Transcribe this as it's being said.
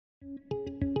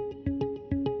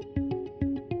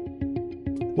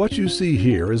What you see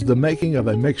here is the making of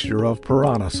a mixture of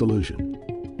piranha solution.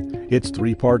 It's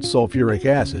 3 parts sulfuric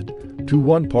acid to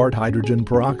 1 part hydrogen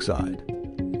peroxide.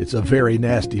 It's a very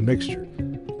nasty mixture,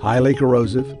 highly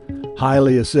corrosive,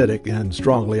 highly acidic, and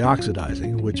strongly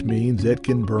oxidizing, which means it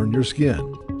can burn your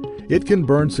skin. It can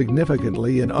burn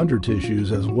significantly in under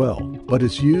tissues as well, but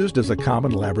it's used as a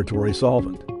common laboratory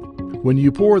solvent. When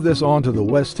you pour this onto the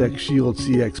Westech Shield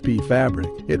CXP fabric,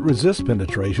 it resists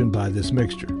penetration by this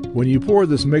mixture. When you pour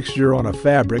this mixture on a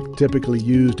fabric typically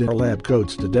used in lab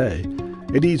coats today,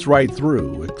 it eats right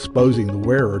through, exposing the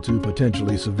wearer to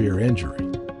potentially severe injury.